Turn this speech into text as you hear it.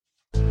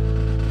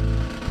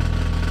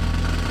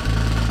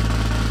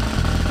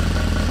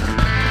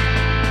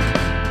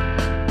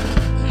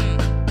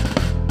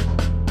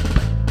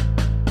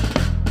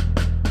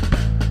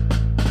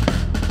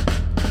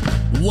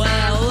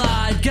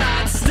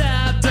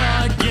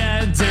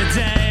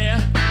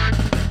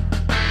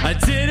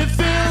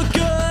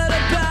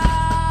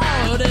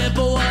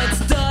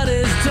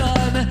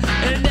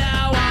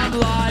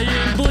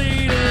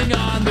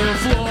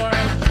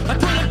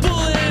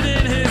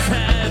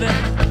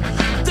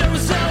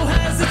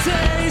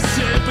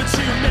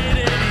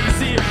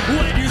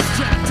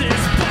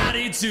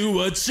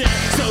a chick,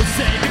 so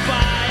say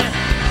goodbye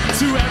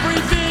to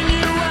everything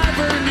you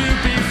ever knew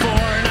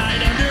before. And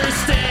I'd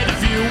understand if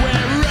you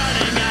went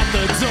running out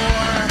the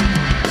door.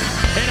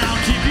 And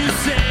I'll keep you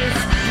safe,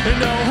 and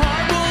no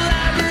harm will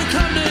ever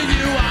come to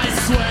you, I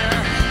swear.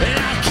 And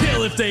I'll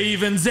kill if they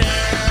even dare.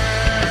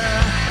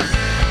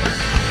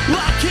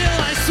 I'll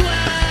kill, I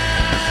swear.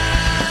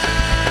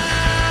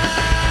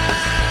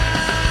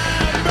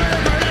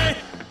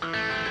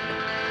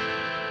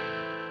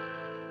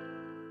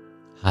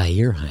 Hi,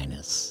 Your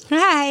Highness.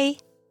 Hi.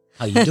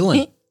 How you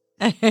doing?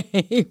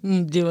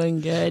 I'm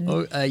doing good.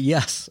 Oh,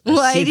 yes.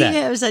 Why do you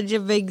have such a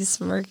big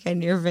smirk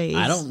on your face?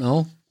 I don't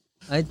know.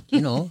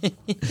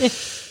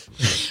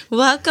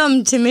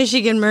 Welcome to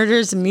Michigan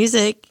Murders and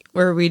Music,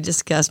 where we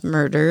discuss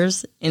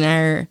murders in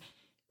our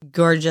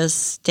gorgeous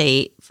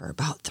state for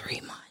about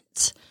 3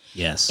 months.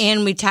 Yes.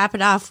 And we top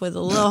it off with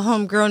a little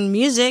homegrown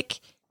music,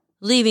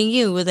 leaving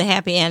you with a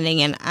happy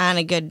ending and on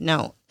a good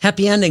note.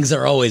 Happy endings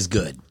are always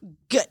good.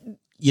 Good.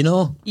 You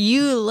know?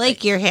 You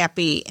like your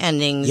happy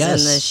endings in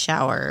the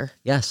shower.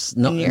 Yes.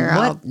 No. When you're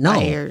out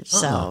by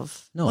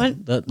yourself. No.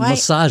 What? The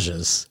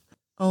massages.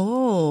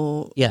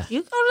 Oh. Yeah. You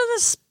go to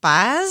the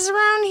spas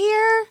around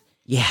here?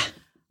 Yeah.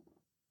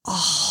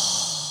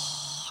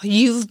 Oh.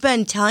 You've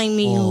been telling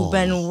me you've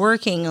been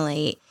working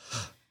late.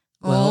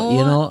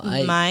 Well,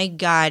 my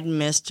God,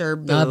 Mr.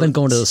 Boots. I've been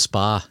going to the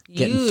spa,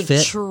 getting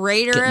fit,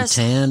 traitorous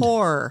getting tanned.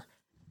 whore.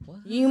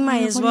 You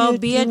might as well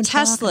be a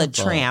Tesla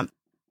tramp.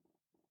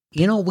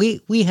 You know,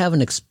 we have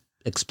an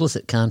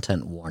explicit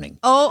content warning.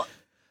 Oh,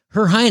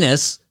 Her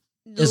Highness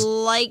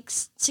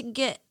likes to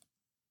get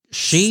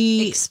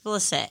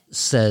explicit.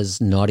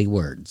 Says naughty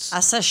words.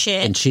 That's a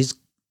shit. And she's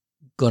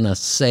going to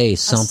say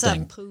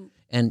something. That's a poop.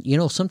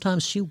 And,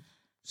 sometimes she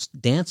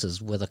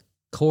dances with a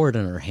cord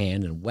in her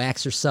hand and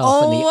whacks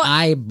herself in the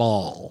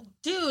eyeball.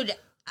 Dude,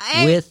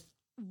 I with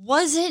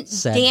wasn't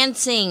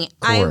dancing.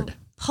 Cord. I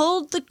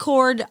pulled the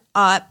cord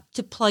up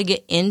to plug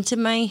it into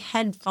my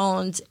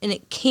headphones, and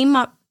it came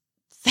up.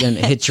 Then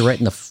it hit you right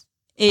in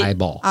the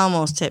eyeball.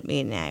 Almost hit me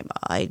in the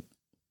eyeball.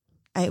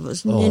 I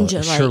was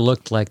ninja-like. It sure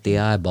looked like the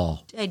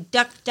eyeball. I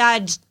ducked,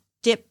 dodged,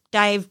 dipped,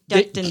 dived,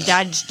 ducked, and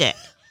dodged it.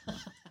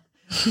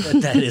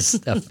 But that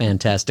is a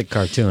fantastic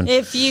cartoon.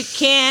 If you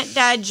can't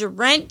dodge a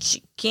wrench,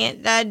 you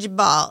can't dodge a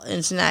ball.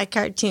 It's not a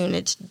cartoon.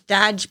 It's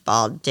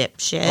dodgeball,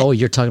 dipshit. Oh,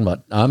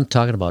 I'm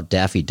talking about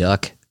Daffy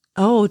Duck.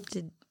 Oh,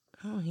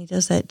 he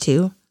does that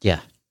too? Yeah.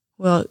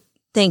 Well,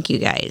 thank you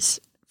guys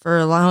for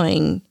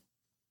allowing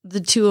the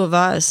two of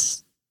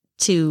us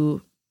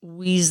to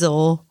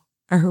weasel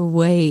our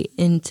way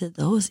into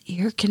those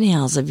ear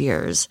canals of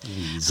yours.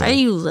 Weasel. Are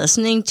you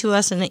listening to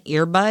us in an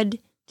earbud?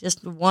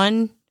 Just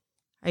one?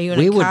 Are you in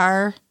a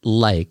car?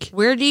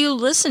 Where do you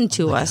listen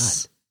to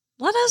us?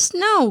 God. Let us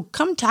know.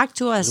 Come talk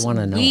to us.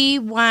 We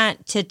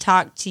want to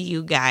talk to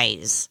you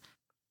guys.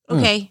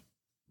 Okay.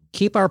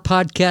 Keep our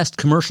podcast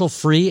commercial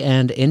free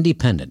and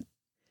independent.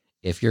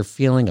 If you're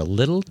feeling a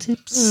little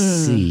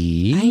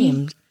tipsy. I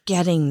am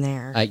getting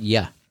there.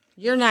 Yeah.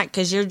 You're not,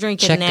 because you're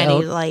drinking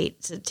Natty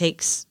Lights. It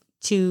takes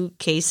 2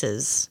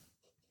 cases.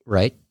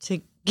 Right.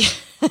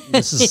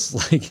 This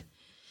is like...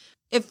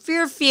 If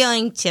you're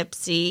feeling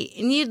tipsy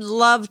and you'd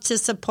love to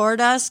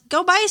support us,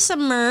 go buy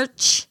some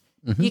merch.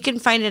 Mm-hmm. You can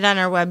find it on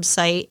our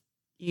website.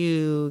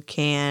 You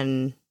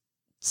can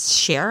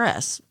share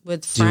us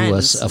with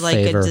friends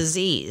favor. A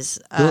disease.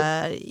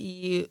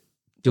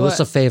 Do us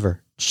a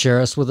favor. Share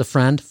us with a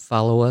friend.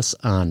 Follow us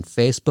on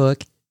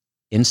Facebook,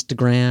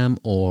 Instagram,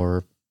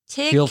 or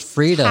TikTok. Feel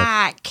free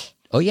to...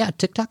 Oh, yeah,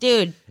 TikTok.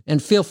 Dude.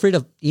 And feel free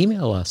to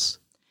email us.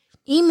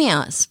 Email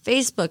us,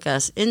 Facebook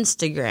us,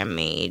 Instagram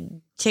me,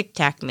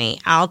 TikTok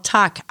me. I'll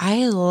talk.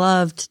 I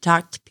love to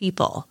talk to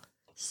people,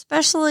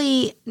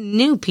 especially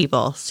new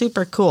people.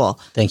 Super cool.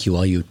 Thank you,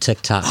 all you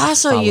TikTok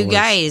Also, followers. you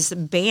guys,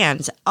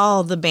 bands,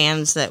 all the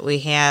bands that we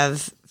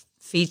have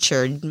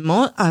featured,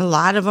 a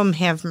lot of them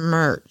have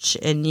merch,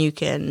 and you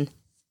can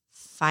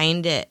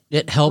find it.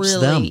 It helps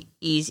really them.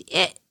 Easy.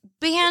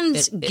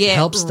 Bands it get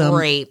helps them.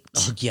 raped.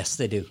 Oh, yes,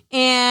 they do.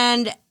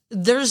 And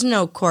there's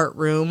no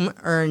courtroom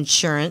or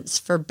insurance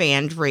for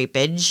band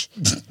rapage.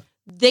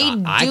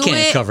 I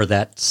can't cover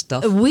that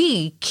stuff.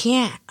 We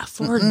can't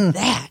afford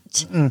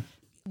that.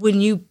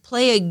 When you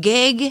play a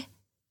gig,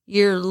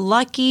 you're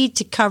lucky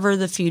to cover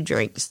the few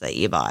drinks that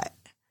you bought.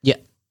 Yeah.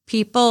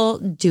 People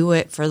do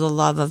it for the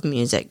love of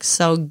music,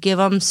 so give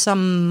them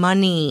some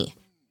money.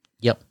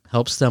 Yep.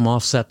 Helps them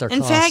offset their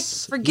costs. In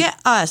fact, forget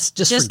us.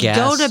 Just gas,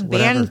 go to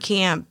whatever.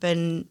 Bandcamp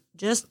and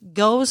just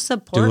go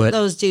support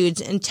those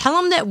dudes and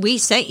tell them that we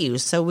sent you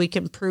so we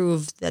can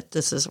prove that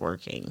this is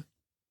working.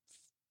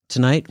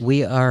 Tonight,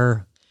 we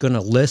are going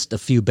to list a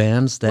few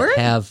bands that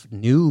have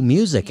new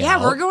music out.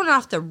 Yeah, we're going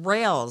off the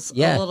rails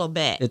a little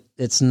bit.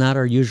 It's not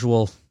our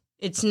usual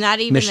It's not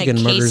even Michigan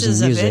the cases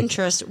Murders of and Music.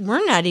 interest.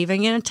 We're not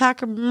even going to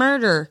talk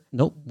murder.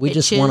 Nope. We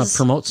just want to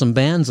promote some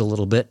bands a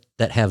little bit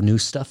that have new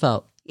stuff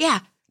out. Yeah.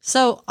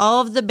 So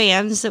all of the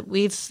bands that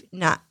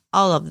not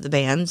all of the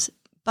bands,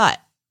 but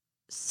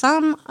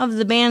some of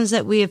the bands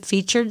that we have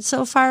featured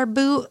so far,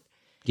 Boot,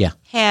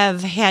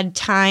 have had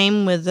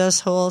time with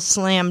this whole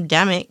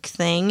slamdemic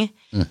thing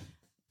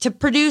to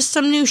produce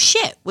some new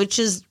shit, which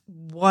is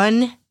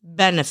one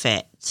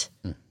benefit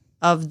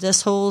of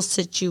this whole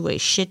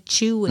situation.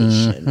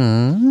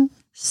 Mm-hmm.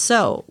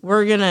 So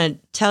we're going to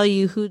tell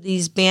you who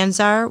these bands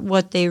are,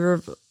 what they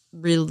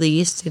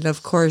released, and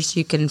of course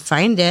you can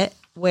find it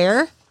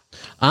where?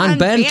 On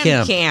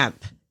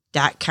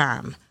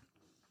Bandcamp.com.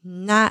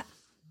 Not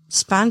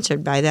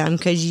sponsored by them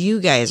because you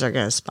guys are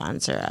going to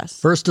sponsor us.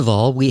 First of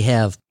all, we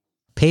have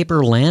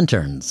Paper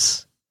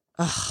Lanterns.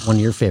 One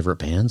of your favorite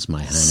bands,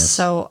 My Highness.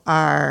 So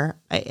I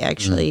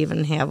actually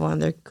even have one of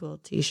their cool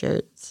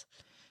t-shirts.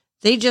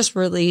 They just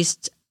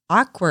released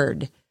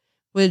Awkward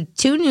with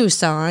 2 new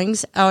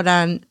songs out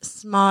on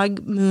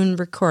Smog Moon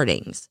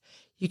Recordings.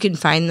 You can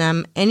find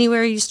them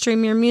anywhere you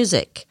stream your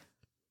music.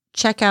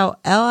 Check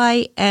out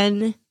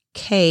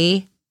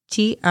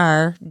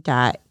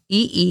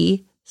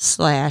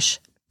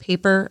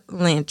linktr.ee/Paper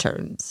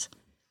Lanterns.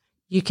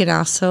 You can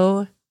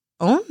also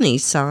own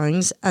these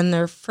songs on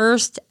their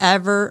first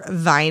ever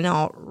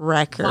vinyl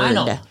record.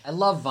 Vinyl. I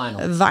love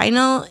vinyl.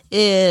 Vinyl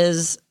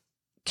is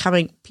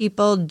coming.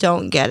 People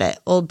don't get it.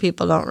 Old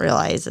people don't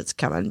realize it's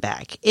coming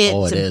back. It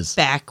is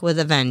back with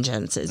a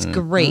vengeance. It's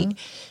great.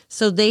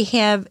 So they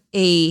have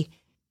a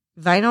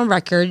vinyl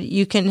record.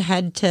 You can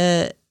head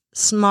to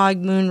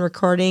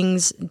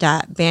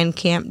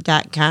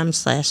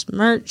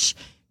smogmoonrecordings.bandcamp.com/merch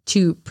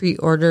to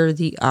pre-order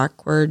the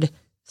Awkward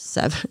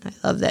 7. I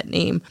love that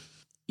name.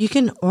 You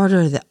can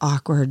order the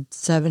Awkward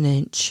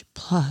 7-inch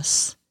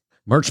plus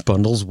merch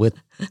bundles with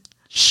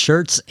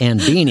shirts and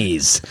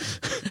beanies.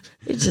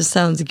 It just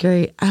sounds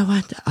great. I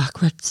want the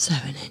Awkward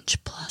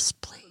 7-inch plus,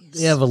 please.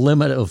 They have a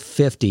limit of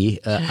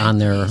 50 on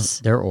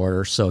their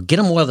order, so get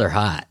them while they're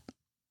hot.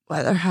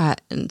 While they're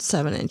hot and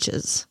 7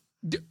 inches.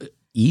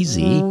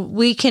 Easy.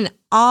 We can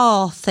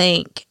all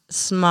thank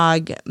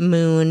Smog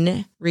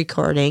Moon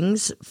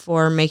Recordings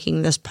for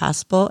making this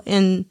possible,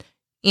 and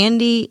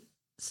Andy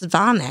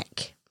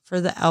Zvonek for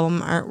the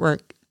album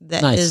artwork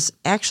that is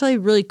actually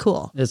really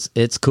cool.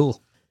 It's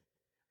cool.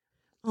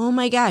 Oh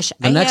my gosh.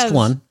 The next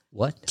one.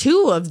 What?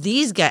 2 of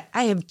these guys.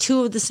 I have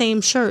 2 of the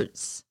same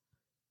shirts.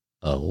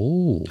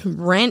 Oh.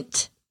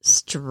 Rent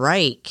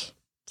Strike.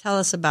 Tell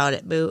us about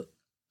it, Boot.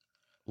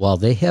 Well,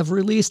 they have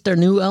released their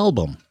new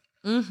album.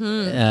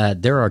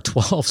 Mm-hmm. There are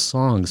 12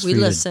 songs for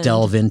you to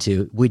delve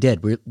into. We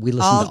did. We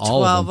listened to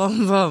all 12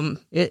 of them.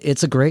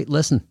 It's a great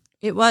listen.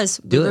 It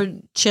was. We were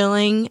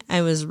chilling.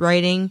 I was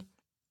writing.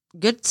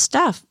 Good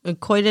stuff.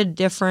 Quite a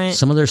different.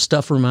 Some of their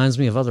stuff reminds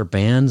me of other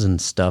bands and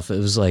stuff. It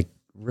was like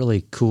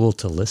really cool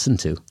to listen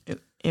to.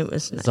 It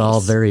was nice. It's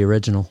all very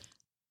original.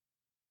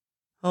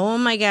 Oh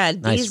my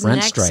God. Nice. These Rent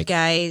next Strike.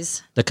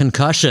 guys. The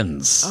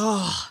Concussions.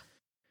 Oh.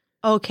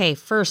 Okay.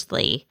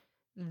 Firstly,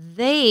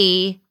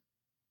 they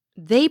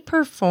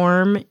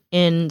perform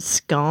in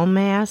skull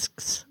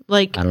masks.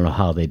 Like, I don't know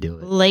how they do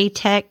it.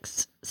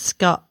 Latex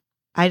skull.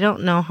 I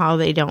don't know how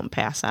they don't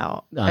pass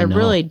out. I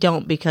really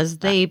don't, because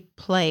they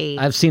play.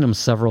 I've seen them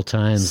several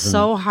times.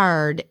 So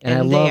hard,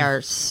 and they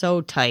are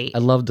so tight. I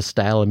love the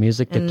style of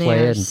music they play.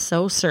 They are and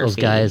so surfy. Those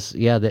guys,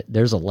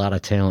 there's a lot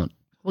of talent.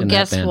 Well,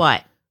 guess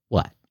what?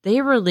 What? They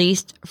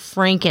released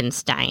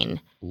Frankenstein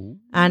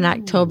on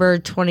October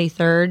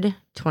 23rd,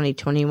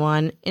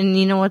 2021. And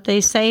you know what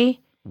they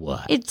say?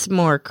 What? It's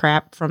more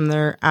crap from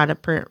their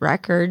out-of-print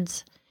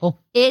records. Oh.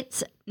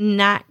 It's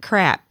not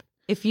crap.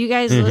 If you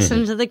guys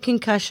listen to the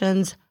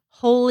Concussions,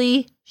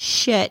 holy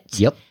shit.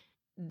 Yep.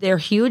 They're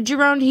huge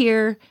around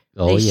here.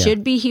 They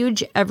should be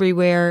huge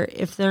everywhere.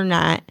 If they're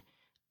not,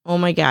 oh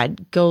my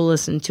God, go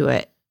listen to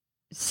it.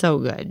 It's so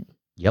good.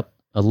 Yep.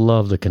 I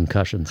love the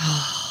Concussions.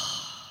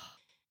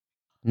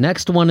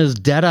 Next one is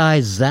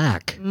Deadeye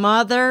Zach.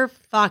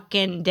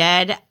 Motherfucking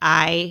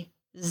Deadeye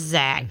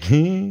Zach.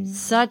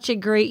 Such a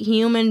great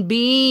human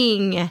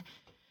being.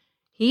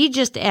 He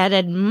just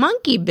added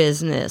Monkey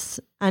Business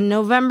on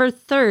November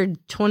 3rd,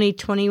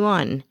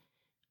 2021.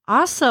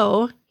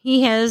 Also,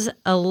 he has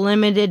a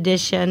limited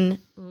edition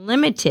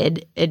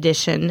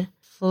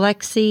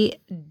flexi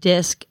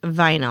disc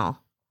vinyl.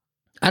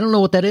 I don't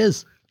know what that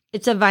is.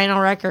 It's a vinyl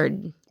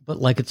record. But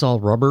like it's all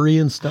rubbery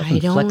and stuff. I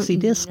don't flexi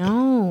disc?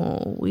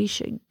 No, we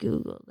should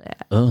Google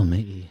that. Oh,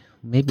 maybe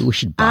we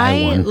should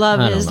buy one. I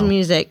love his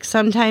music.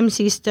 Sometimes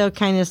he still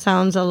kind of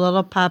sounds a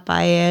little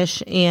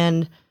Popeye-ish,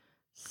 and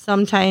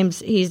sometimes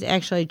he's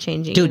actually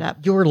changing it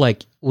up. You were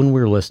like, when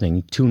we were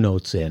listening, 2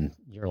 notes in,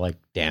 you're like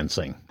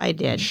dancing. I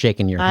did.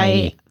 Shaking your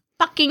hiney. I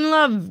fucking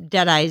love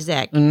Deadeye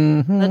Zach.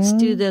 Mm-hmm. Let's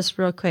do this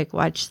real quick.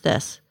 Watch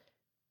this.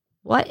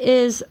 What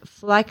is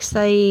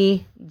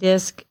flexi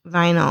disc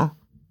vinyl?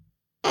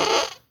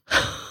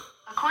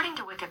 According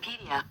to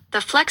Wikipedia, the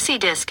flexi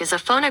disc is a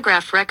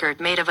phonograph record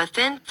made of a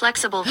thin,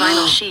 flexible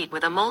vinyl sheet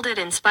with a molded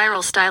and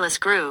spiral stylus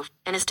groove,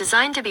 and is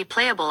designed to be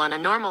playable on a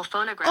normal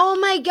phonograph. Oh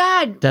my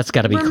God. That's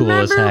got to be cool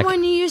as heck. Remember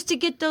when you used to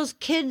get those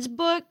kids'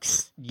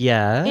 books?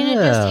 Yeah. And it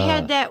just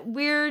had that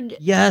weird...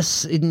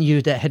 Yes, and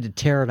you had to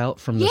tear it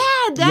out from the...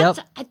 Yeah,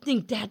 I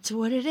think that's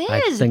what it is.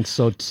 I think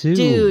so too.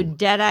 Dude,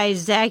 Deadeye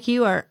Zach,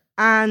 you are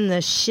on the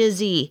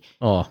shizzy.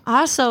 Oh.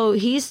 Also,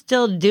 he's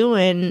still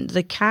doing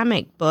the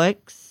comic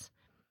books.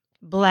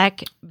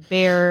 Black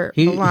Bear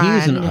Blonde.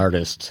 He's an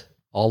artist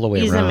all the way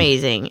around. He's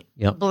amazing.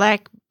 Yep.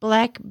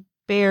 Black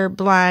Bear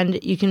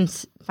Blonde. You can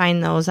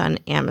find those on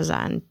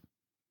Amazon.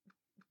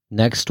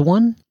 Next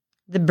one?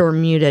 The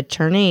Bermuda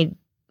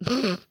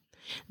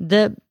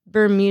The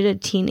Bermuda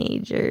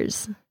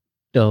Teenagers.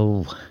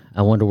 Oh,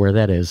 I wonder where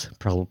that is.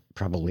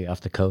 Probably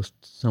off the coast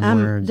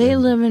somewhere. They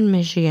live in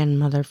Michigan,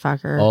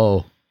 motherfucker.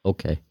 Oh,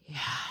 okay. Yeah,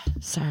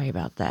 sorry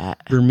about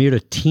that. Bermuda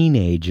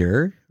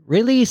Teenager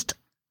released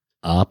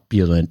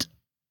Opulent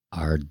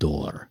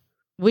Ardor,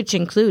 which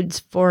includes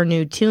 4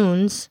 new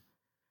tunes.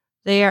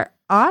 They are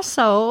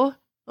also,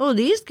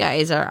 these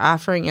guys are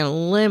offering a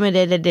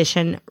limited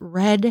edition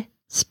Red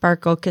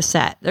Sparkle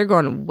cassette. They're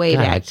going way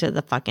back to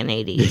the fucking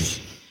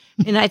 80s.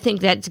 And I think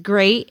that's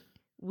great.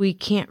 We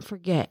can't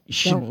forget.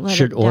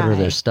 Should order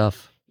their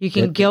stuff. You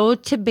can go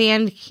to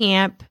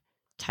Bandcamp,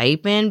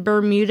 type in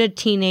Bermuda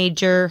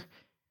Teenager.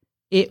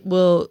 It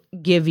will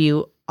give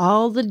you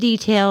all the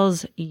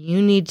details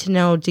you need to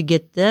know to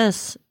get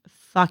this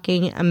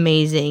fucking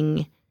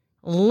amazing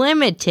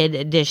limited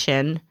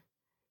edition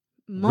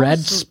Red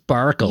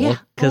Sparkle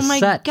cassette. Oh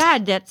my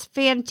God, that's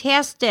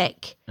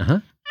fantastic. Uh-huh.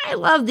 I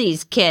love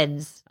these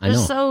kids. They're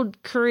so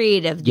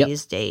creative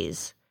these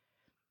days.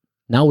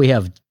 Now we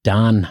have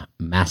Don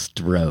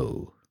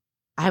Mastro.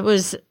 I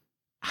was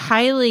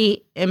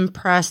highly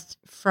impressed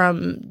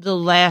from the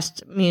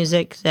last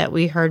music that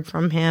we heard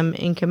from him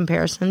in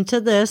comparison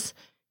to this.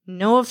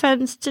 No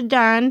offense to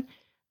Don.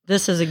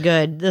 It's really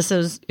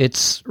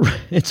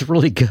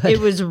good. It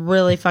was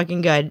really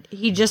fucking good.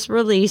 He just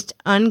released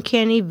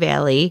Uncanny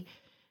Valley.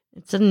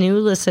 It's a new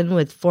listen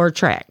with 4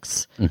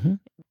 tracks. Mm-hmm.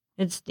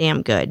 It's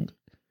damn good.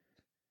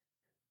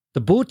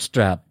 The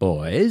Bootstrap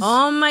Boys.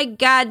 Oh my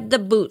God, the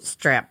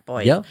Bootstrap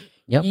Boys. Yep.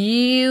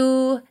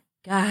 You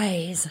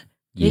guys,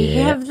 they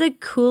have the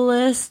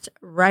coolest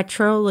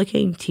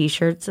retro-looking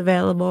T-shirts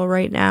available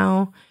right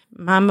now.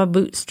 Mama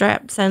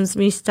Bootstrap sends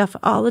me stuff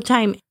all the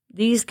time.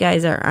 These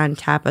guys are on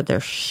top of their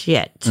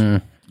shit.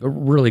 They're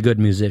really good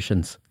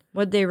musicians.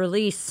 What'd they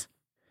release?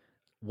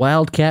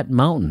 Wildcat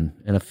Mountain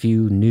and a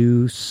few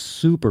new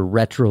super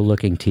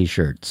retro-looking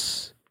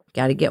T-shirts.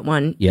 Got to get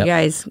one. Yep. You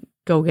guys,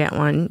 go get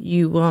one.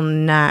 You will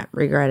not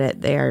regret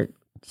it. They are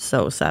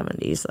so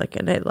 70s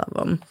looking. I love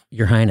them.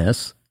 Your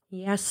Highness.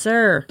 Yes,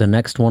 sir. The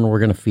next one we're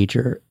going to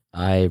feature,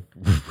 I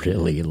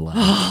really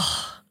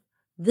love.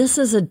 This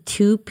is a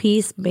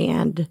 2-piece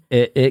band.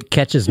 It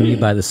catches me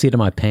by the seat of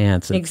my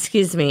pants.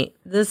 Excuse me.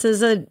 This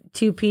is a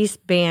 2-piece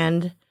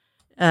band.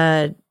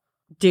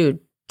 Dude,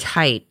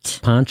 tight.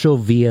 Pancho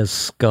Villa's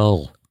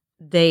Skull.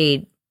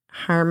 They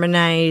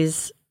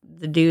harmonize.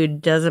 The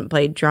dude doesn't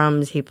play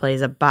drums. He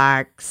plays a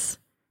box.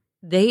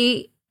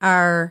 They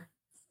are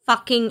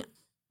fucking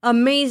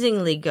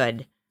amazingly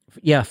good.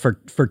 Yeah, for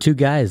 2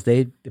 guys,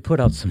 they put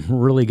out some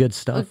really good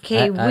stuff.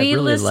 Okay, I we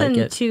really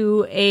listened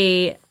to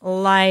a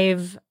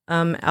live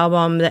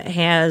album that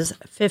has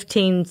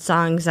 15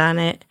 songs on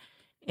it,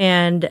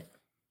 and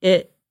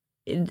it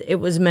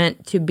was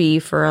meant to be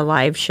for a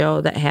live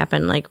show that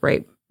happened like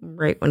right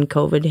when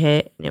COVID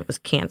hit, and it was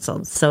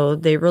canceled. So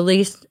they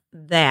released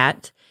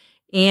that.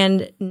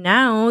 And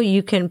now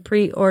you can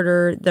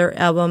pre-order their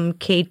album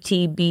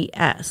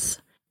KTBS.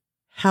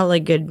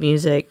 Hella good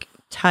music.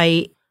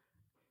 Tight.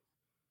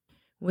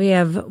 We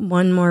have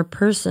one more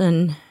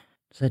person.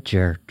 Is that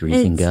Jer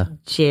Driesinga?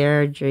 It's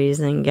Jer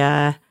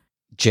Driesinga.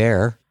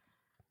 Jer.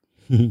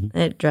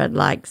 That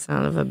dreadlock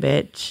son of a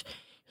bitch.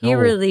 He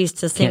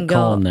released a single. Can't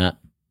call him that.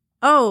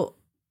 Oh,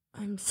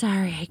 I'm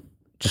sorry.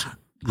 Just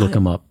look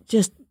him up.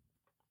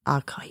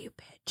 I'll call you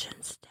bitch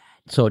instead.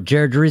 So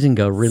Jared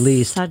Driesinga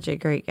released. Such a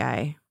great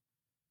guy.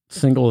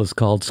 Single is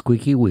called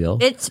Squeaky Wheel.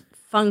 It's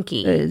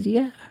funky.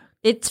 Yeah.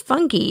 It's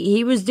funky.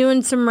 He was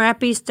doing some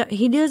rappy stuff.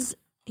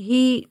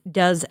 He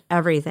does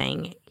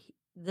everything.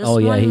 This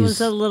one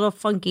was a little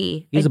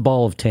funky. He's a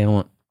ball of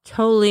talent.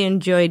 Totally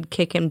enjoyed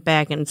kicking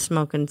back and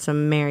smoking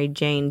some Mary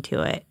Jane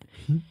to it.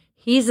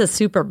 He's a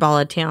super ball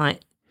of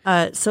talent.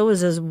 So is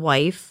his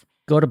wife.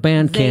 Go to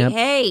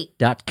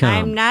Bandcamp.com.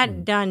 I'm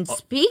not done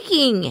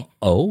speaking.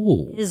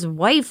 Oh. His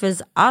wife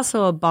is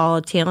also a ball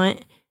of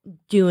talent,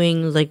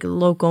 doing like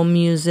local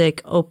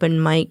music,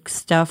 open mic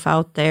stuff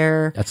out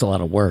there. That's a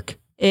lot of work.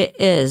 It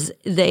is.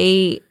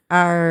 They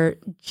are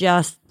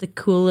just the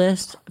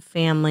coolest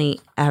family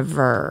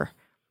ever.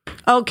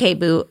 Okay,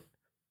 Boo.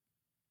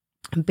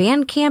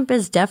 Bandcamp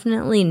is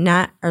definitely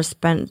not our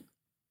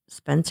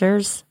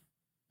Spencer's.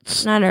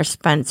 It's not our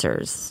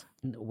Spencer's.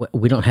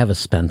 We don't have a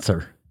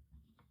Spencer.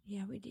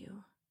 Yeah, we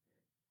do.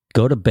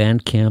 Go to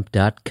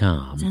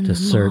bandcamp.com to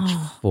search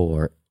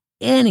for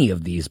any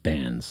of these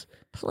bands.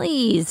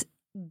 Please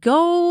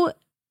go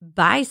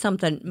buy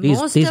something.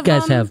 These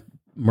guys have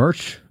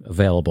merch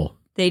available.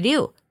 They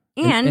do.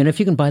 And if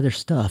you can buy their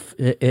stuff,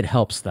 it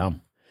helps them.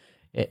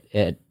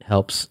 It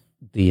helps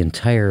the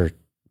entire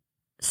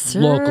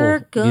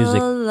local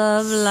music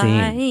of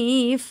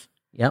scene. life.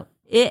 Yep.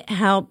 It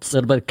helps a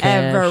little bit of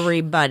cash.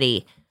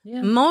 everybody.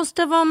 Yeah. Most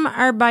of them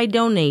are by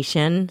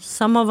donation.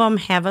 Some of them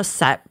have a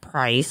set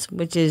price,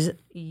 which is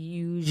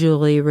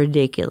usually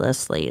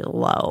ridiculously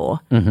low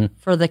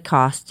for the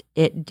cost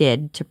it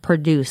did to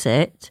produce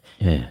it.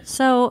 Yeah.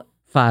 So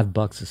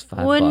 $5 is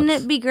 $5. Wouldn't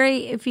it be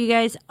great if you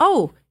guys...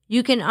 Oh,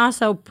 you can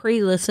also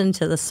pre-listen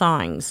to the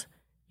songs.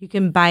 You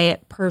can buy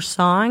it per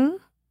song,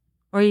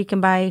 or you can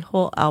buy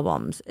whole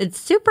albums. It's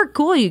super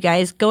cool, you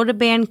guys. Go to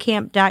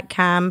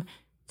bandcamp.com,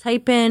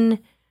 type in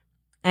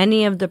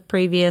any of the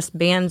previous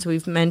bands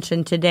we've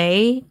mentioned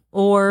today,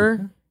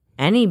 or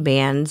any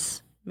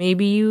bands.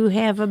 Maybe you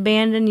have a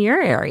band in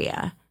your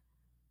area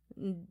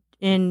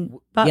in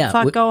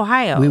Buttfuck,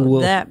 Ohio.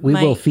 We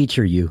will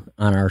feature you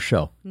on our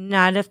show.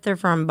 Not if they're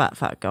from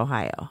Buttfuck,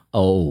 Ohio.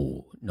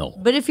 Oh, no.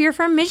 But if you're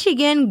from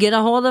Michigan, get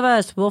a hold of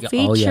us. We'll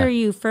feature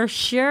you for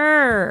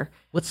sure.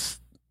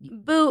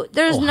 Boo,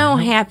 there's no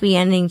happy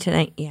ending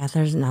tonight. Yeah,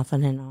 there's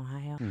nothing in Ohio.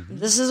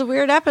 This is a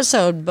weird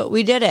episode, but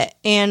we did it,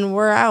 and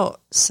we're out.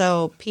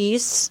 So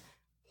peace,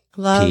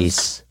 love,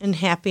 and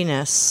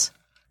happiness.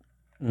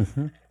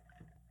 It's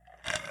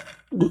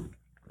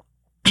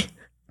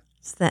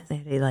that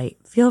light.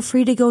 Feel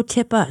free to go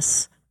tip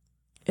us.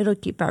 It'll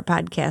keep our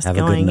podcast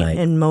going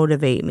and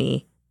motivate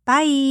me.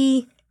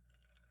 Bye.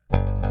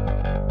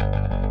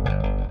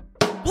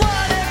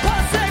 Blood and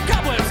pus and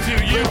cobwebs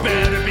too. You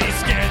better be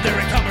scared. They're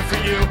coming for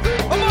you.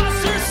 A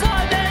monster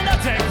slime and a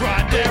tank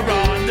rod. They're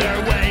on their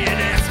way and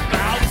it's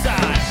about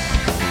time.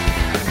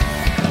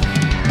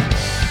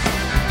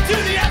 To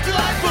the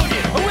afterlife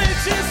boogie. A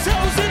witch's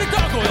toes and a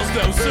gargoyle's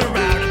nose.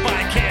 Surrounded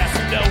by chaos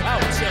and know how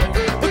it shows.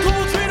 A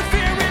cold train of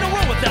fear in a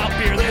world without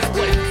beer. This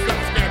place is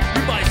not scared.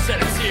 You might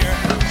said it's here.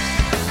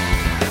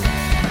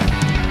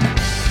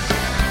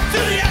 To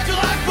the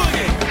afterlife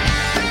boogie.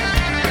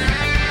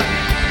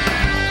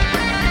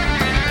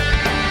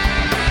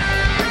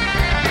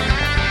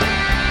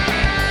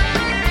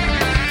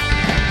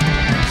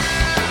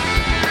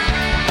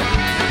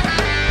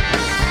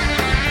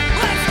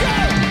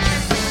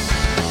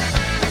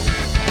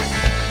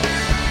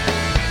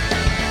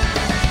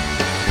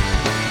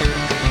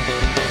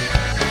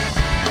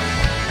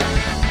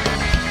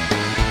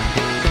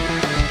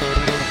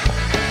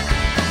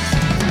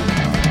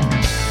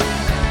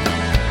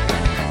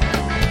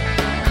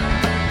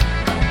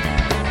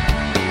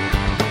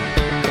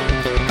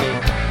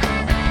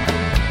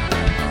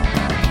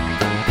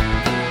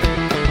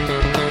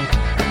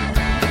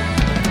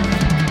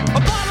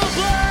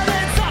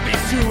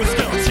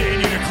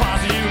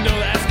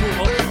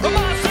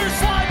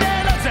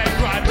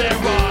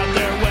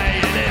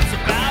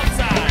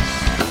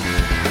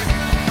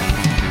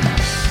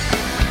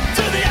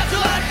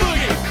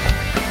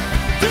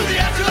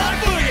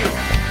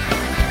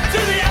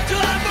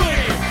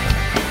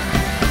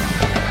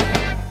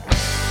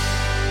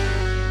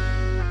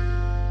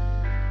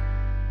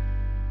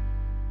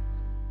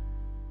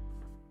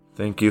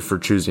 Thank you for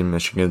choosing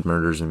Michigan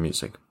Murders and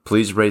Music.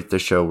 Please rate the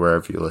show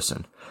wherever you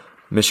listen.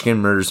 Michigan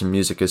Murders and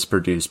Music is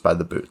produced by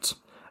The Boots.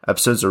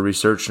 Episodes are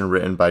researched and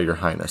written by Your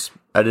Highness.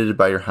 Edited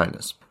by Your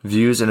Highness.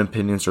 Views and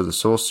opinions are the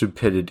sole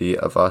stupidity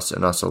of us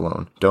and us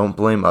alone. Don't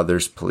blame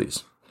others,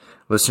 please.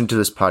 Listening to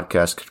this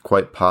podcast could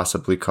quite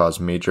possibly cause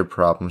major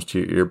problems to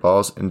your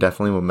earballs and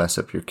definitely will mess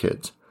up your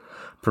kids.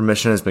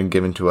 Permission has been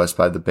given to us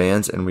by the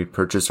bands, and we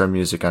purchase our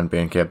music on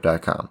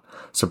bandcamp.com.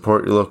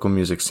 Support your local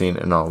music scene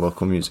and all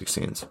local music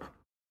scenes.